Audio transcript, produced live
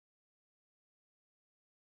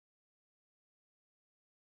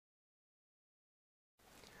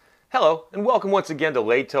Hello, and welcome once again to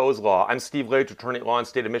Lehto's Law. I'm Steve Lehto, attorney at law in the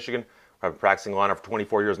state of Michigan. I've been practicing law now for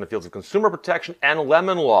 24 years in the fields of consumer protection and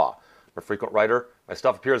lemon law. I'm a frequent writer. My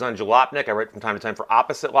stuff appears on Jalopnik. I write from time to time for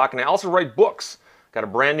Opposite Lock, and I also write books. Got a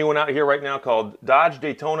brand new one out here right now called Dodge,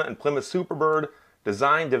 Daytona, and Plymouth Superbird,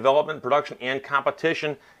 Design, Development, Production, and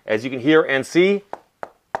Competition. As you can hear and see,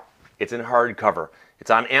 it's in hardcover. It's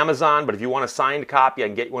on Amazon, but if you want a signed copy, I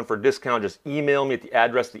can get you one for a discount. Just email me at the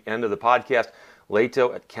address at the end of the podcast,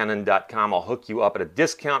 lehto@kennan.com. I'll hook you up at a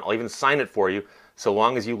discount. I'll even sign it for you, so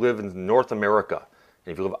long as you live in North America.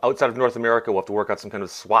 And if you live outside of North America, we'll have to work out some kind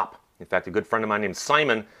of swap. In fact, a good friend of mine named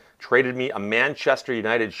Simon traded me a Manchester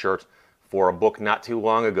United shirt for a book not too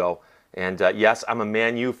long ago. And yes, I'm a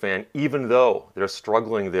Man U fan, even though they're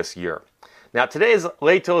struggling this year. Now, today's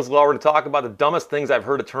Lehto's Law, we're going to talk about the dumbest things I've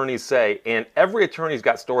heard attorneys say. And every attorney's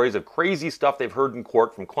got stories of crazy stuff they've heard in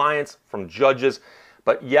court from clients, from judges.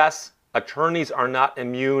 But yes, attorneys are not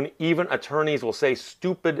immune. Even attorneys will say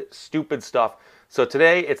stupid stuff. So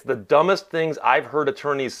today, it's the dumbest things I've heard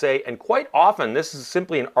attorneys say. And quite often, this is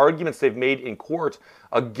simply an arguments they've made in court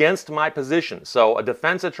against my position. So a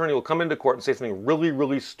defense attorney will come into court and say something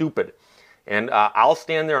really stupid. And I'll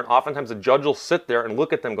stand there, and oftentimes the judge will sit there and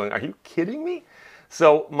look at them going, are you kidding me?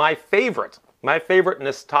 So my favorite, and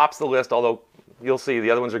this tops the list, although you'll see the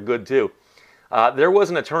other ones are good too. There was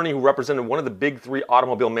an attorney who represented one of the big three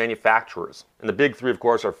automobile manufacturers. And the big three, of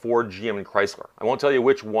course, are Ford, GM, and Chrysler. I won't tell you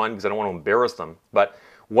which one because I don't want to embarrass them. But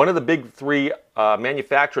one of the big three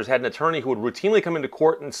manufacturers had an attorney who would routinely come into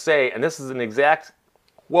court and say, and this is an exact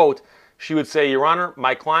quote, she would say, Your Honor,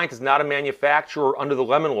 my client is not a manufacturer under the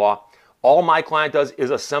Lemon Law. All my client does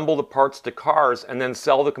is assemble the parts to cars and then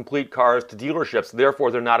sell the complete cars to dealerships.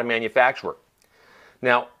 Therefore, they're not a manufacturer.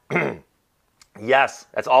 Now, yes,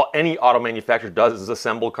 that's all any auto manufacturer does is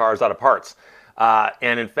assemble cars out of parts.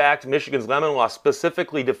 And in fact, Michigan's Lemon Law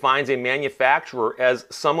specifically defines a manufacturer as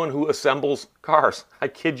someone who assembles cars. I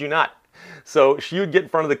kid you not. So she would get in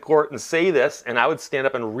front of the court and say this, and I would stand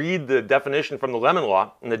up and read the definition from the Lemon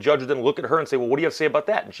Law, and the judge would then look at her and say, well, what do you have to say about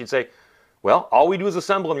that? And she'd say, well, all we do is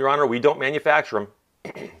assemble them, Your Honor. We don't manufacture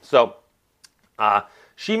them. So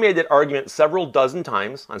she made that argument several dozen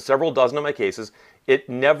times on several dozen of my cases. It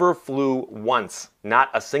never flew once, not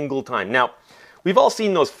a single time. Now, we've all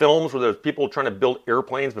seen those films where there's people trying to build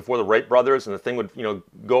airplanes before the Wright brothers, and the thing would,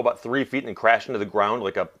 go about 3 feet and then crash into the ground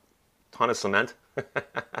like a ton of cement.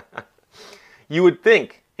 You would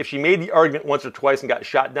think if she made the argument once or twice and got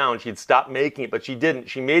shot down, she'd stop making it, but she didn't.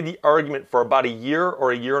 She made the argument for about a year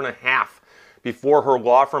or a year and a half before her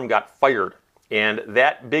law firm got fired. And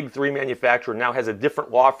that big three manufacturer now has a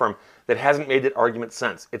different law firm that hasn't made that argument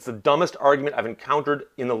since. It's the dumbest argument I've encountered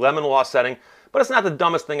in the Lemon Law setting, but it's not the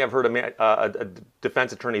dumbest thing I've heard a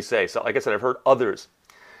defense attorney say. So like I said, I've heard others.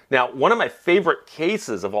 Now, one of my favorite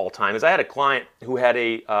cases of all time is I had a client who had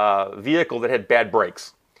a vehicle that had bad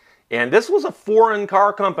brakes. And this was a foreign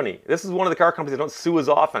car company. This is one of the car companies that don't sue as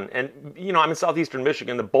often. And, I'm in southeastern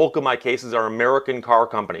Michigan. The bulk of my cases are American car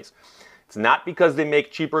companies. It's not because they make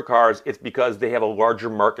cheaper cars. It's because they have a larger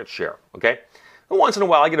market share, okay? And once in a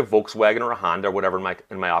while, I get a Volkswagen or a Honda or whatever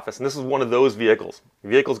in my office. And this is one of those vehicles. The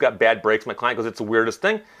vehicle's got bad brakes. My client goes, it's the weirdest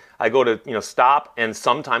thing. I go to, stop, and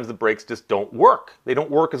sometimes the brakes just don't work. They don't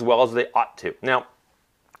work as well as they ought to. Now,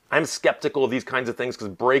 I'm skeptical of these kinds of things because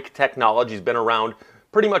brake technology has been around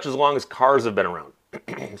pretty much as long as cars have been around.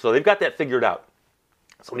 So they've got that figured out.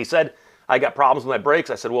 So when he said, I got problems with my brakes,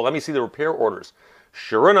 I said, well, let me see the repair orders.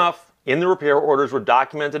 Sure enough, in the repair orders were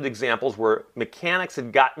documented examples where mechanics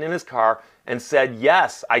had gotten in his car and said,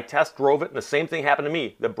 yes, I test drove it and the same thing happened to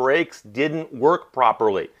me. The brakes didn't work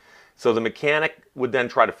properly. So the mechanic would then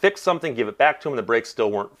try to fix something, give it back to him, and the brakes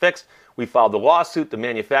still weren't fixed. We filed the lawsuit. The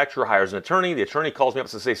manufacturer hires an attorney. The attorney calls me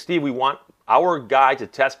up and says, Steve, we want our guy to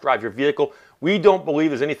test drive your vehicle. We don't believe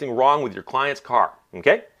there's anything wrong with your client's car,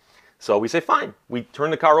 okay? So we say, fine. We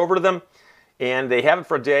turn the car over to them, and they have it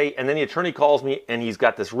for a day, and then the attorney calls me, and he's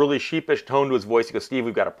got this really sheepish tone to his voice. He goes, Steve,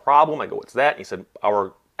 we've got a problem. I go, what's that? And he said,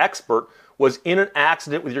 our expert was in an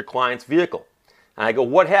accident with your client's vehicle. And I go,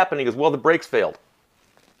 what happened? He goes, well, the brakes failed.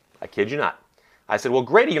 I kid you not. I said, well,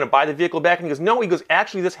 great. Are you going to buy the vehicle back? And he goes, no. He goes,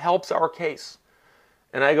 actually, this helps our case.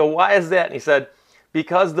 And I go, why is that? And he said,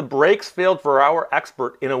 because the brakes failed for our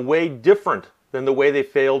expert in a way different than the way they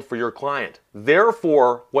failed for your client.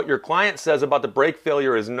 Therefore, what your client says about the brake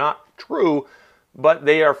failure is not true, but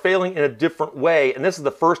they are failing in a different way, and this is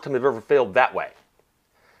the first time they've ever failed that way.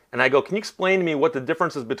 And I go, can you explain to me what the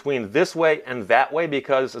difference is between this way and that way?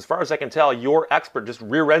 Because as far as I can tell, your expert just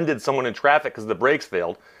rear-ended someone in traffic because the brakes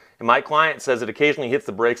failed, and my client says it occasionally hits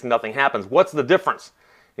the brakes and nothing happens. What's the difference?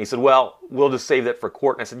 And he said, well, we'll just save that for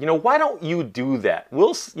court. And I said, why don't you do that?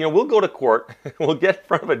 We'll go to court, we'll get in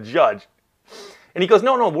front of a judge. And he goes,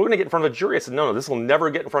 no, we're going to get in front of a jury. I said, no, this will never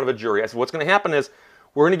get in front of a jury. I said, what's going to happen is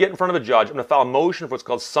we're going to get in front of a judge. I'm going to file a motion for what's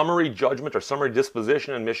called summary judgment or summary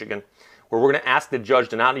disposition in Michigan, where we're going to ask the judge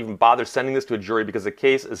to not even bother sending this to a jury because the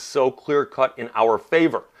case is so clear-cut in our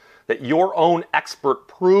favor that your own expert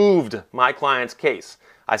proved my client's case.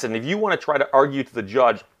 I said, and if you want to try to argue to the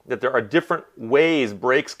judge that there are different ways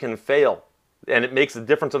brakes can fail, and it makes a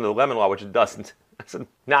difference under the lemon law, which it doesn't, I said,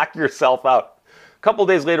 knock yourself out. A couple of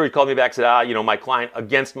days later, he called me back and said, my client,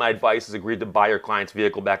 against my advice, has agreed to buy your client's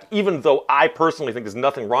vehicle back, even though I personally think there's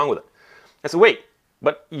nothing wrong with it. I said, wait,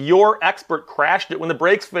 but your expert crashed it when the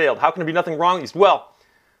brakes failed. How can there be nothing wrong? He said, well,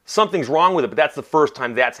 something's wrong with it, but that's the first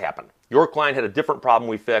time that's happened. Your client had a different problem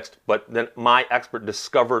we fixed, but then my expert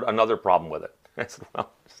discovered another problem with it. I said,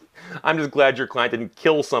 well, I'm just glad your client didn't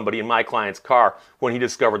kill somebody in my client's car when he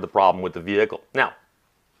discovered the problem with the vehicle. Now,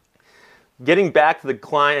 getting back to the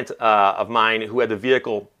client of mine who had the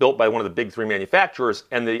vehicle built by one of the big three manufacturers,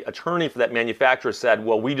 and the attorney for that manufacturer said,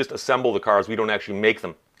 well, we just assemble the cars, we don't actually make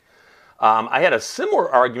them. I had a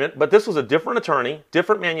similar argument, but this was a different attorney,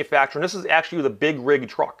 different manufacturer, and this is actually with a big rig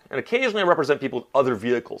truck. And occasionally I represent people with other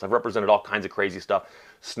vehicles. I've represented all kinds of crazy stuff,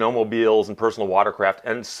 snowmobiles and personal watercraft,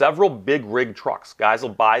 and several big rig trucks. Guys will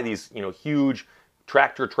buy these, huge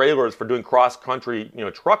tractor trailers for doing cross-country,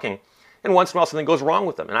 trucking, and once in a while something goes wrong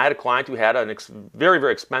with them. And I had a client who had a very,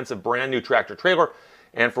 very expensive brand new tractor trailer,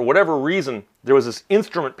 and for whatever reason, there was this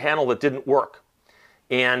instrument panel that didn't work.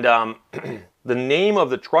 And the name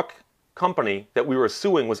of the truck company that we were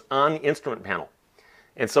suing was on the instrument panel.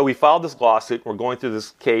 And so we filed this lawsuit. We're going through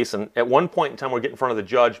this case, and at one point in time, we're getting in front of the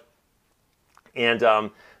judge, and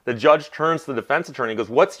the judge turns to the defense attorney and goes,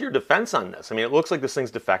 what's your defense on this? I mean, it looks like this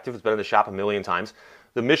thing's defective. It's been in the shop a million times.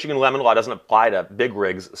 The Michigan lemon law doesn't apply to big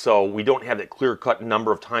rigs, so we don't have that clear-cut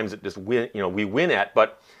number of times that just we win at.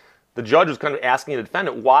 But the judge was kind of asking the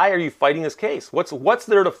defendant, why are you fighting this case? What's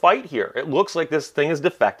there to fight here? It looks like this thing is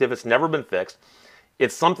defective. It's never been fixed.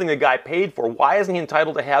 It's something the guy paid for. Why isn't he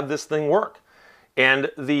entitled to have this thing work? And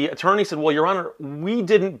the attorney said, well, Your Honor, we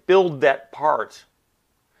didn't build that part.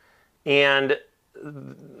 And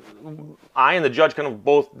I and the judge kind of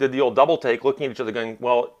both did the old double take, looking at each other going,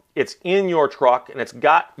 well, it's in your truck and it's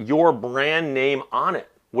got your brand name on it.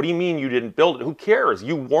 What do you mean you didn't build it? Who cares?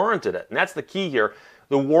 You warranted it. And that's the key here.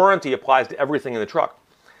 The warranty applies to everything in the truck.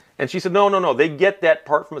 And she said, no, they get that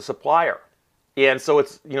part from a supplier. And so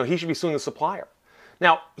it's, he should be suing the supplier.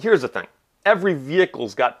 Now, here's the thing. Every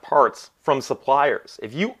vehicle's got parts from suppliers.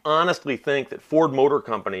 If you honestly think that Ford Motor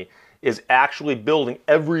Company is actually building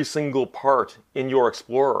every single part in your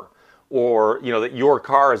Explorer, or that your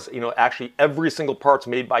car is actually every single part's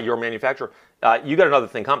made by your manufacturer, you got another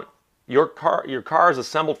thing coming. Your car is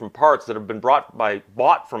assembled from parts that have been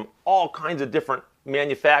bought from all kinds of different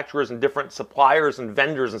manufacturers and different suppliers and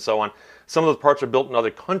vendors and so on. Some of those parts are built in other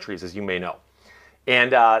countries, as you may know.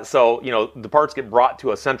 And so the parts get brought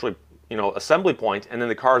to a central assembly point, and then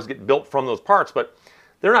the cars get built from those parts, but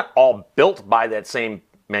they're not all built by that same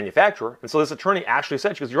manufacturer. And so this attorney actually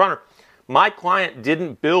said, she goes, Your Honor, my client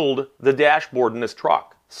didn't build the dashboard in this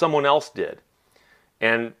truck. Someone else did.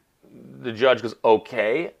 And the judge goes,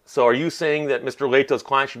 okay, so are you saying that Mr. Lehto's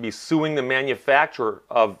client should be suing the manufacturer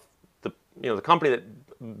of the company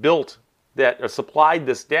that built that or supplied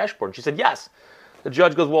this dashboard? And she said, yes. The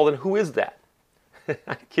judge goes, well, then who is that?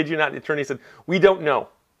 I kid you not, the attorney said, we don't know.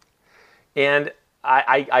 And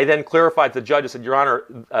I then clarified to the judge. I said, Your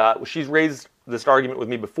Honor, she's raised this argument with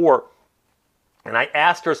me before, and I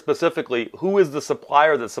asked her specifically, who is the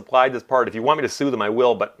supplier that supplied this part? If you want me to sue them, I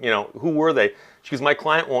will, but who were they? She goes, my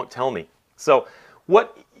client won't tell me. So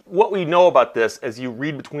what we know about this, as you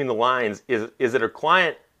read between the lines, is that her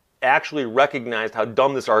client actually recognized how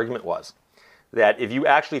dumb this argument was. That if you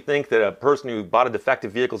actually think that a person who bought a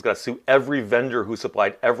defective vehicle has got to sue every vendor who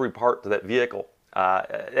supplied every part to that vehicle,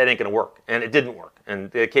 it ain't going to work. And it didn't work. And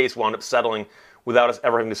the case wound up settling without us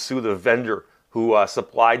ever having to sue the vendor who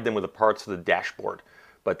supplied them with the parts for the dashboard.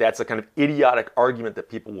 But that's a kind of idiotic argument that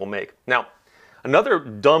people will make. Now, another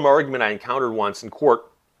dumb argument I encountered once in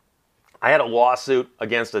court, I had a lawsuit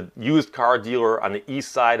against a used car dealer on the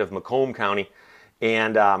east side of Macomb County.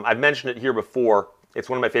 And I've mentioned it here before. It's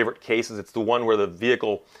one of my favorite cases. It's the one where the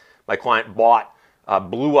vehicle my client bought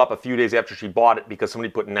blew up a few days after she bought it because somebody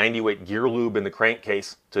put 90-weight gear lube in the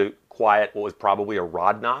crankcase to quiet what was probably a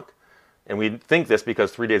rod knock. And we think this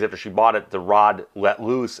because 3 days after she bought it, the rod let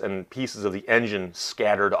loose and pieces of the engine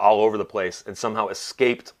scattered all over the place and somehow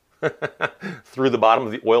escaped through the bottom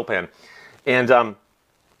of the oil pan. And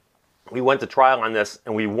We went to trial on this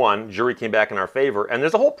and we won. Jury came back in our favor. And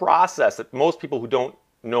there's a whole process that most people who don't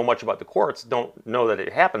know much about the courts don't know that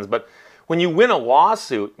it happens. But when you win a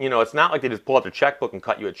lawsuit, you know, it's not like they just pull out their checkbook and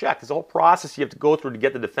cut you a check. There's a whole process you have to go through to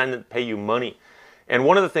get the defendant to pay you money. And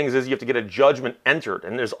one of the things is you have to get a judgment entered.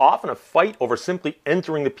 And there's often a fight over simply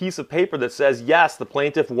entering the piece of paper that says, yes, the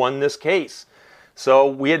plaintiff won this case. So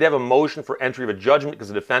we had to have a motion for entry of a judgment because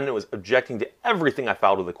the defendant was objecting to everything I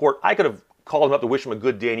filed with the court. I could have called him up to wish him a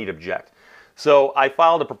good day and he'd object. So I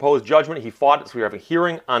filed a proposed judgment. He fought it, so we have a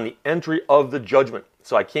hearing on the entry of the judgment.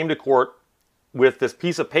 So I came to court with this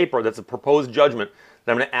piece of paper that's a proposed judgment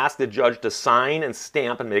that I'm going to ask the judge to sign and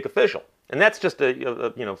stamp and make official. And that's just something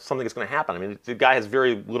that's going to happen. I mean, the guy has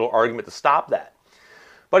very little argument to stop that.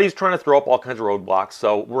 But he's trying to throw up all kinds of roadblocks.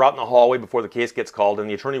 So we're out in the hallway before the case gets called, and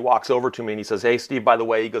the attorney walks over to me and he says, hey, Steve, by the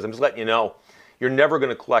way, he goes, I'm just letting you know, you're never going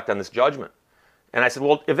to collect on this judgment. And I said,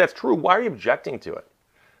 well, if that's true, why are you objecting to it?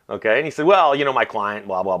 Okay, and he said, well, you know, my client,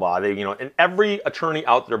 blah, blah, blah. And every attorney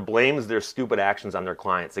out there blames their stupid actions on their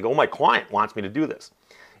clients. They go, oh, my client wants me to do this.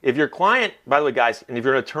 If your client, by the way, guys, and if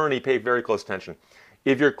you're an attorney, pay very close attention.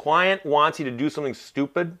 If your client wants you to do something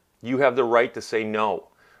stupid, you have the right to say no.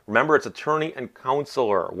 Remember, it's attorney and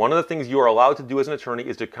counselor. One of the things you are allowed to do as an attorney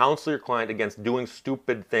is to counsel your client against doing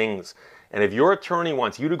stupid things. And if your attorney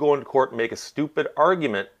wants you to go into court and make a stupid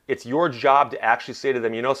argument, it's your job to actually say to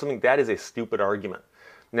them, you know something, that is a stupid argument.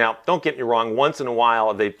 Now, don't get me wrong, once in a while,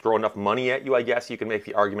 if they throw enough money at you, I guess, you can make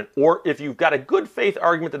the argument. Or if you've got a good faith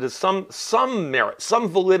argument that has some merit, some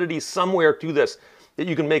validity somewhere to this, that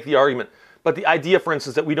you can make the argument. But the idea, for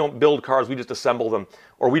instance, that we don't build cars, we just assemble them,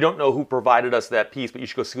 or we don't know who provided us that piece, but you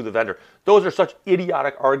should go sue the vendor. Those are such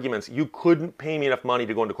idiotic arguments. You couldn't pay me enough money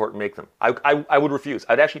to go into court and make them. I would refuse.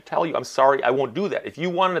 I'd actually tell you, I'm sorry, I won't do that. If you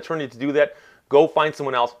want an attorney to do that, go find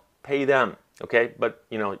someone else, pay them, okay? But,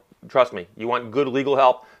 you know, trust me, you want good legal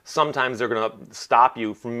help, sometimes they're going to stop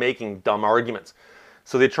you from making dumb arguments.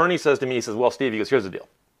 So the attorney says to me, he says, well, Steve, he goes, here's the deal.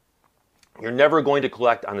 You're never going to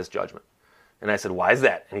collect on this judgment. And I said, why is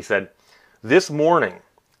that? And he said, this morning,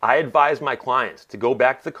 I advised my client to go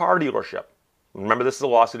back to the car dealership. Remember, this is a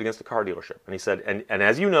lawsuit against the car dealership. And he said, and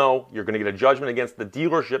as you know, you're going to get a judgment against the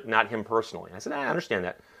dealership, not him personally. And I said, I understand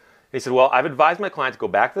that. And he said, well, I've advised my client to go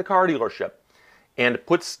back to the car dealership and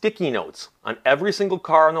put sticky notes on every single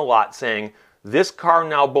car on the lot saying, this car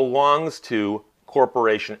now belongs to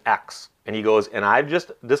Corporation X. And he goes, and I've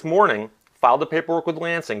just, this morning, filed the paperwork with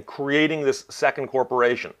Lansing creating this second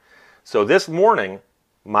corporation. So this morning,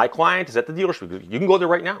 my client is at the dealership. You can go there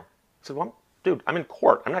right now. I said, well, dude, I'm in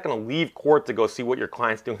court. I'm not going to leave court to go see what your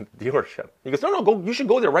client's doing at the dealership. He goes, no, go. You should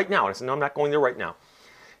go there right now. And I said, no, I'm not going there right now.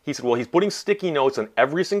 He said, well, he's putting sticky notes on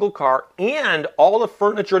every single car and all the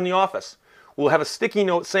furniture in the office will have a sticky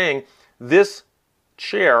note saying, this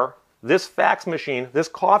chair, this fax machine, this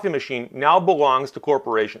coffee machine now belongs to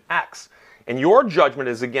Corporation X. And your judgment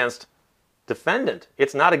is against defendant.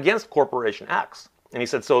 It's not against Corporation X. And he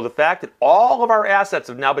said, so the fact that all of our assets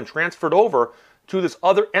have now been transferred over to this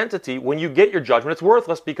other entity, when you get your judgment, it's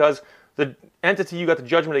worthless because the entity you got the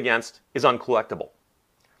judgment against is uncollectible.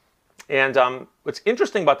 And what's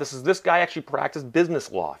interesting about this is this guy actually practiced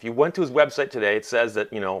business law. If you went to his website today, it says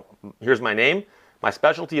that, you know, here's my name. My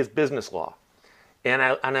specialty is business law. And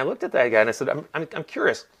I looked at that guy and I said, I'm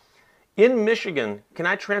curious. In Michigan, can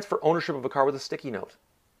I transfer ownership of a car with a sticky note?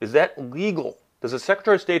 Is that legal? Does the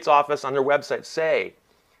Secretary of State's office on their website say,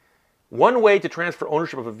 one way to transfer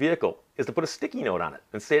ownership of a vehicle is to put a sticky note on it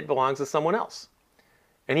and say it belongs to someone else?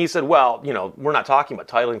 And he said, well, you know, we're not talking about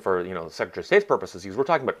titling for, you know, the Secretary of State's purposes. We're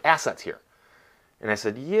talking about assets here. And I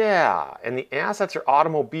said, yeah, and the assets are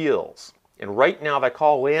automobiles. And right now, if I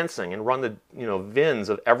call Lansing and run the, you know, VINs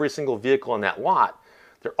of every single vehicle in that lot,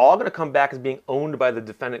 they're all going to come back as being owned by the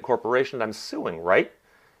defendant corporation that I'm suing, right?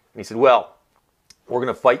 And he said, well, we're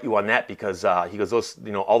going to fight you on that because he goes, those,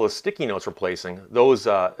 you know, all those sticky notes we're placing, those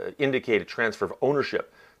indicate a transfer of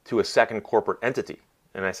ownership to a second corporate entity.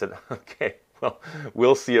 And I said, okay, well,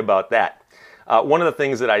 we'll see about that. One of the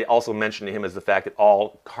things that I also mentioned to him is the fact that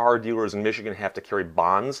all car dealers in Michigan have to carry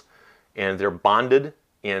bonds, and they're bonded.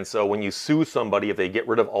 And so when you sue somebody, if they get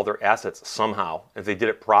rid of all their assets somehow, if they did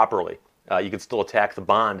it properly, you can still attack the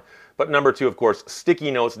bond. But number two, of course,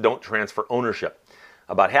 sticky notes don't transfer ownership.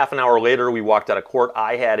 About half an hour later, we walked out of court.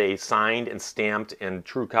 I had a signed and stamped and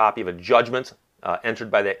true copy of a judgment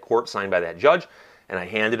entered by that court, signed by that judge. And I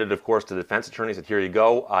handed it, of course, to the defense attorney. I said, here you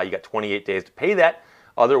go. You got 28 days to pay that.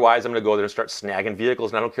 Otherwise, I'm going to go there and start snagging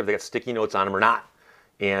vehicles, and I don't care if they got sticky notes on them or not.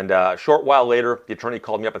 And a short while later, the attorney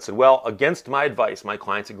called me up and said, well, against my advice, my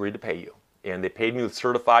clients agreed to pay you. And they paid me with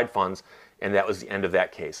certified funds. And that was the end of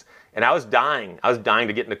that case. And I was dying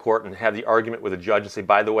to get into court and have the argument with a judge and say,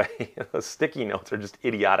 by the way, the sticky notes are just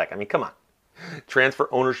idiotic. I mean, come on. Transfer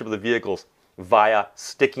ownership of the vehicles via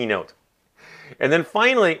sticky note. And then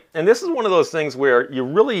finally, and this is one of those things where you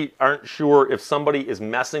really aren't sure if somebody is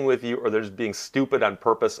messing with you or they're just being stupid on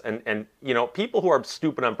purpose. And you know, people who are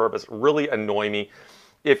stupid on purpose really annoy me.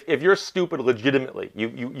 If you're stupid legitimately,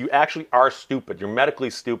 you actually are stupid, you're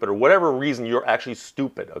medically stupid, or whatever reason you're actually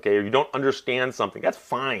stupid, okay, or you don't understand something, that's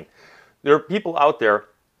fine. There are people out there,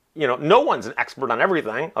 you know, no one's an expert on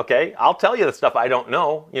everything, okay? I'll tell you the stuff I don't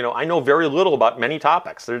know. You know, I know very little about many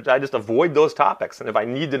topics. I just avoid those topics. And if I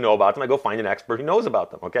need to know about them, I go find an expert who knows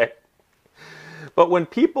about them, okay? But when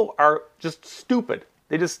people are just stupid,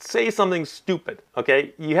 they just say something stupid,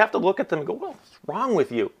 okay? You have to look at them and go, well, what's wrong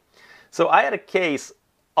with you? So I had a case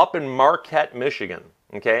up in Marquette, Michigan,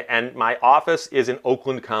 okay? And my office is in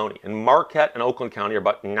Oakland County. And Marquette and Oakland County are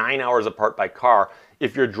about 9 hours apart by car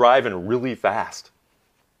if you're driving really fast.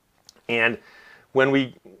 And when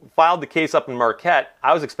we filed the case up in Marquette,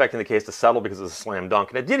 I was expecting the case to settle because it was a slam dunk.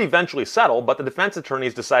 And it did eventually settle, but the defense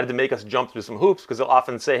attorneys decided to make us jump through some hoops because they'll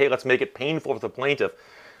often say, hey, let's make it painful for the plaintiff.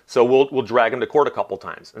 So we'll drag him to court a couple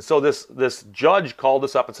times. And so this judge called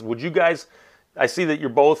us up and said, would you guys, I see that you're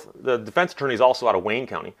both, the defense attorney is also out of Wayne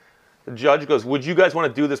County. The judge goes, would you guys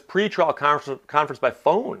want to do this pretrial conference by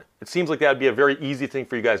phone? It seems like that would be a very easy thing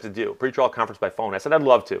for you guys to do, pretrial conference by phone. I said, I'd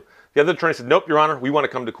love to. The other attorney said, nope, Your Honor, we want to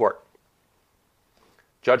come to court.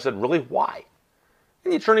 Judge said, really, why?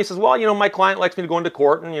 And the attorney says, well, you know, my client likes me to go into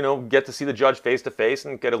court and, you know, get to see the judge face to face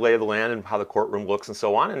and get a lay of the land and how the courtroom looks and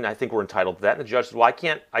so on. And I think we're entitled to that. And the judge said, well,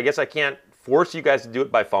 I guess I can't force you guys to do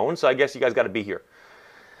it by phone, so I guess you guys got to be here.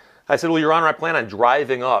 I said, well, Your Honor, I plan on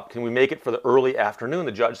driving up. Can we make it for the early afternoon?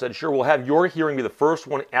 The judge said, sure, we'll have your hearing be the first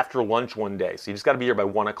one after lunch one day. So you just got to be here by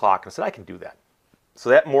 1 o'clock. And I said, I can do that. So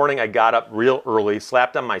that morning I got up real early,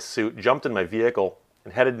 slapped on my suit, jumped in my vehicle,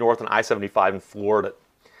 and headed north on I-75 and floored it.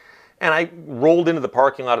 And I rolled into the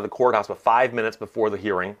parking lot of the courthouse about 5 minutes before the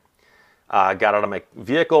hearing, got out of my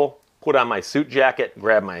vehicle, put on my suit jacket,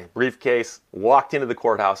 grabbed my briefcase, walked into the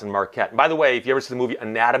courthouse in Marquette. And by the way, if you ever see the movie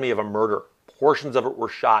Anatomy of a Murder, portions of it were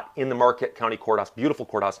shot in the Marquette County Courthouse, beautiful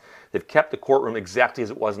courthouse. They've kept the courtroom exactly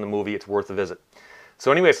as it was in the movie. It's worth a visit.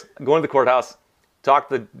 So anyways, go into the courthouse, talk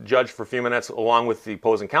to the judge for a few minutes along with the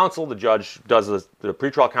opposing counsel. The judge does the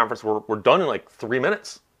pretrial conference. We're done in like 3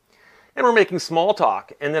 minutes. And we're making small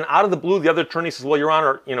talk. And then out of the blue, the other attorney says, well, Your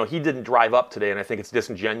Honor, you know, he didn't drive up today. And I think it's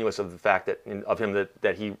disingenuous of the fact that,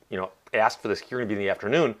 that he, you know, asked for this hearing to be in the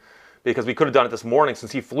afternoon because we could have done it this morning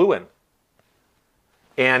since he flew in.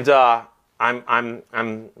 And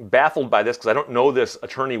I'm baffled by this because I don't know this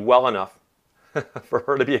attorney well enough for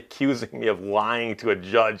her to be accusing me of lying to a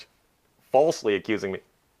judge, falsely accusing me.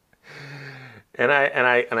 And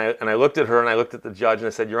I looked at her and I looked at the judge and I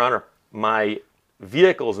said, Your Honor, my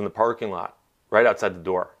vehicle's in the parking lot right outside the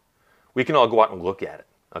door. We can all go out and look at it,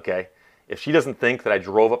 okay? If she doesn't think that I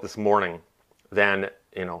drove up this morning, then,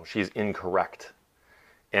 you know, she's incorrect.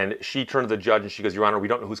 And she turned to the judge and she goes, Your Honor, we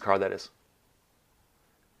don't know whose car that is.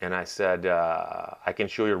 And I said, I can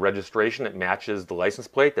show you a registration that matches the license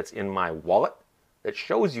plate that's in my wallet that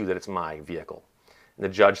shows you that it's my vehicle. And the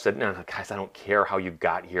judge said, no, guys, I don't care how you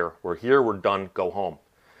got here. We're here, we're done, go home.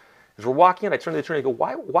 As we're walking in, I turn to the attorney and I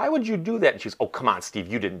go, why would you do that? And she goes, oh, come on, Steve,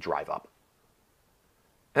 you didn't drive up.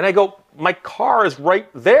 And I go, my car is right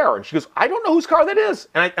there. And she goes, I don't know whose car that is.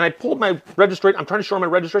 And I pulled my registration. I'm trying to show her my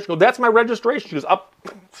registration. I go, that's my registration. She goes, up.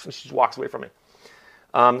 And she just walks away from me.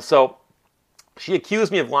 So she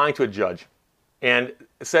accused me of lying to a judge and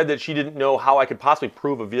said that she didn't know how I could possibly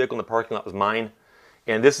prove a vehicle in the parking lot was mine.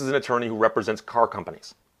 And this is an attorney who represents car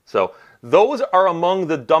companies. So those are among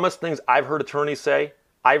the dumbest things I've heard attorneys say.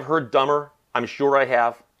 I've heard dumber. I'm sure I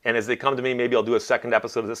have. And as they come to me, maybe I'll do a second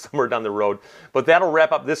episode of this somewhere down the road. But that'll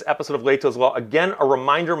wrap up this episode of Lehto's Law. Again, a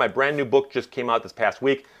reminder, my brand new book just came out this past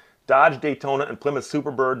week. Dodge Daytona and Plymouth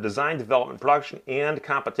Superbird, Design, Development, Production, and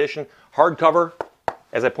Competition. Hardcover,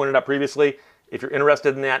 as I pointed out previously. If you're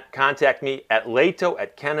interested in that, contact me at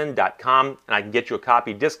lehto@canon.com, and I can get you a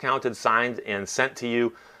copy discounted, signed, and sent to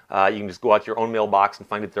you. You can just go out to your own mailbox and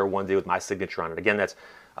find it there one day with my signature on it. Again, that's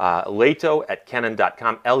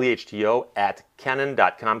Lehto@canon.com,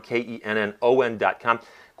 Lehto@canon.com, Kennon.com.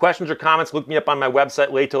 Questions or comments, look me up on my website,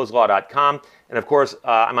 lehtoslaw.com. And of course,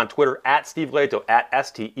 I'm on Twitter at Steve Lehto, at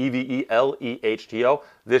STEVELEHTO.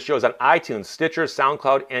 This show's on iTunes, Stitcher,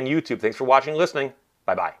 SoundCloud, and YouTube. Thanks for watching and listening.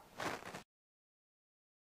 Bye-bye.